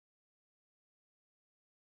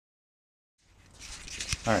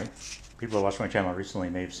Alright, people who watched my channel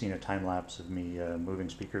recently may have seen a time lapse of me moving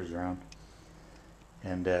speakers around,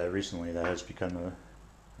 and recently that has become a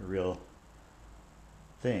real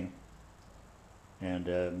thing, and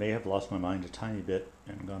may have lost my mind a tiny bit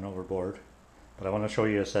and gone overboard. But I want to show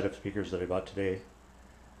you a set of speakers that I bought today.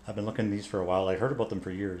 I've been looking at these for a while. I heard about them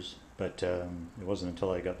for years, but it wasn't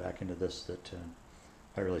until I got back into this that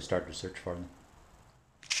I really started to search for them.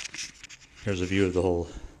 Here's a view of the whole.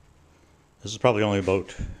 This is probably only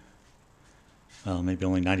about, well, maybe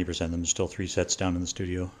only 90% of them. There's still 3 sets down in the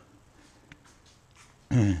studio.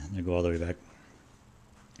 They go all the way back.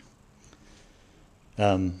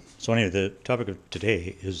 So anyway, the topic of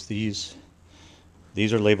today is these.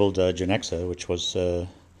 These are labeled Genexxa, which was the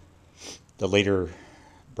later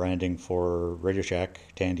branding for Radio Shack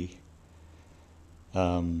Tandy.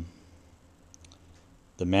 The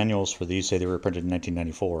manuals for these say they were printed in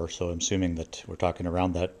 1994, so I'm assuming that we're talking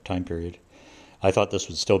around that time period. I thought this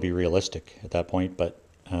would still be realistic at that point, but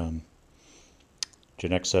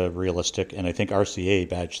Genexxa realistic, and I think RCA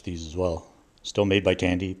badged these as well. Still made by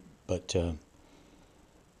Tandy, but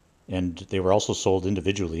and they were also sold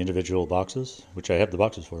individually, individual boxes, which I have the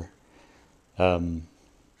boxes for.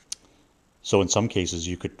 So in some cases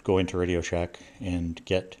you could go into Radio Shack and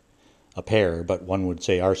get a pair, but one would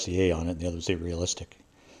say RCA on it and the other would say realistic,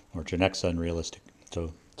 or Genexxa and realistic.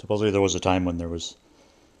 So supposedly there was a time when there was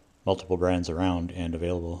multiple brands around and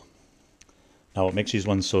available. Now what makes these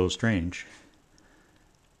ones so strange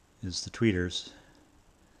is the tweeters,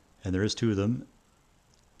 and there is 2 of them,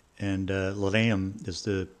 and Linaeum is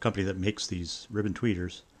the company that makes these ribbon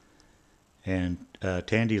tweeters, and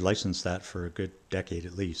Tandy licensed that for a good decade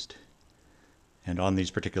at least, and on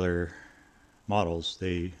these particular models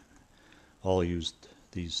they all used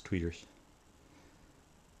these tweeters.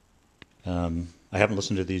 I haven't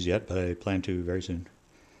listened to these yet, but I plan to very soon.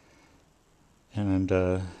 And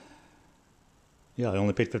yeah, I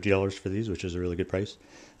only paid $50 for these, which is a really good price.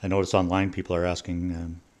 I notice online people are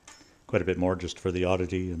asking quite a bit more just for the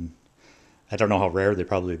oddity, and I don't know how rare. They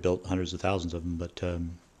probably built hundreds of thousands of them, but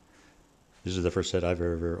this is the first set I've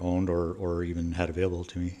ever owned or even had available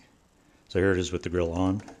to me. So here it is with the grill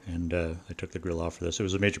on, and I took the grill off for this. It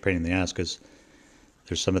was a major pain in the ass because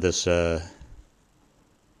there's some of this, well,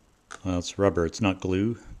 it's rubber, it's not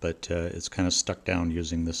glue, but it's kind of stuck down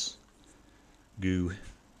using this goo.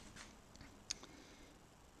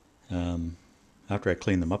 After I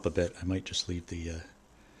clean them up a bit, I might just leave the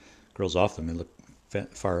grills off them and look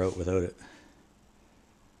far out without it.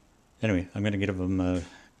 Anyway, I'm going to give them a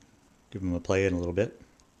play in a little bit.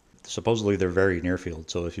 Supposedly they're very near field,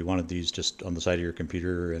 so if you wanted these just on the side of your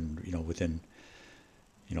computer and within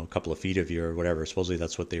a couple of feet of you or whatever, supposedly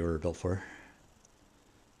that's what they were built for.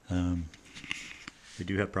 They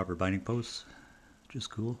do have proper binding posts, which is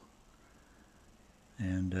cool.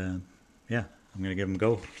 And yeah, I'm gonna give them a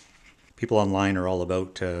go. People online are all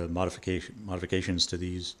about modifications to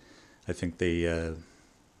these. I think they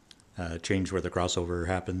change where the crossover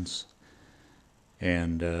happens,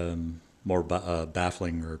 and more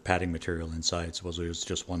baffling or padding material inside. Supposedly it was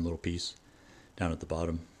just one little piece down at the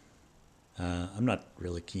bottom. I'm not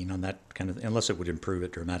really keen on that kind of thing, unless it would improve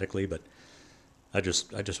it dramatically, but I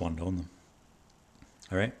just wanted to own them.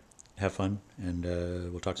 All right, have fun, and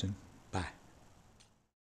we'll talk soon. Bye.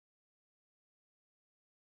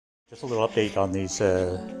 Just a little update on these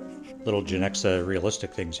little Genexxa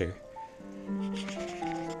realistic things here.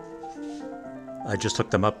 I just hooked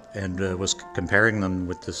them up and was comparing them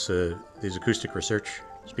with these acoustic research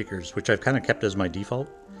speakers, which I've kind of kept as my default.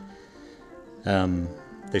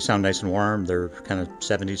 They sound nice and warm. They're kind of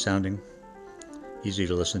 70s sounding, easy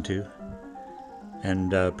to listen to,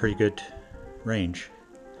 and pretty good range.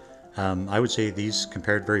 I would say these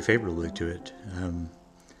compared very favorably to it.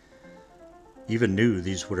 Even new,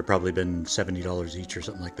 these would have probably been $70 each or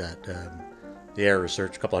something like that. The Air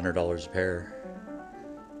Research, a couple $100 a pair,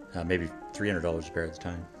 maybe $300 a pair at the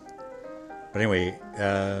time. But anyway,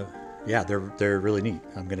 yeah, they're really neat.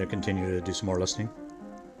 I'm going to continue to do some more listening.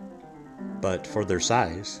 But for their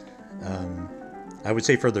size, I would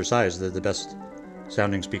say for their size, they're the best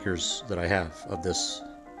sounding speakers that I have of this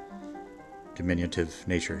diminutive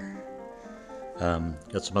nature.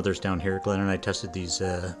 Got some others down here. Glenn and I tested these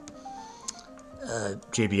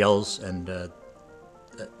JBLs, and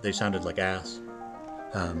they sounded like ass.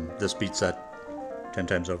 This beats that 10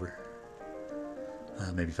 times over,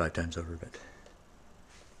 maybe 5 times over,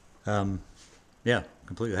 but yeah,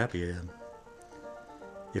 completely happy.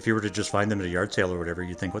 If you were to just find them at a yard sale or whatever,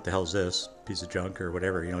 you'd think, what the hell is this piece of junk or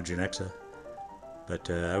whatever, Genexxa. But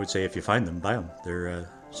I would say if you find them, buy them. They're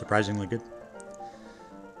surprisingly good.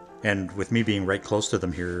 And with me being right close to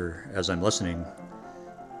them here as I'm listening,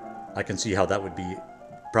 I can see how that would be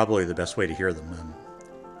probably the best way to hear them.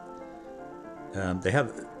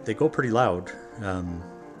 They go pretty loud,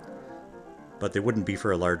 but they wouldn't be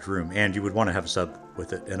for a large room, and you would want to have a sub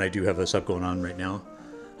with it. And I do have a sub going on right now.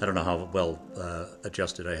 I don't know how well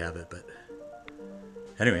adjusted I have it, but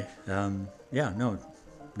anyway, yeah, no,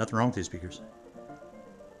 nothing wrong with these speakers.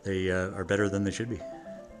 They are better than they should be.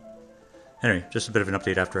 Anyway, just a bit of an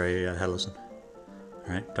update after I had a listen.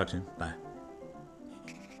 All right, talk soon. Bye.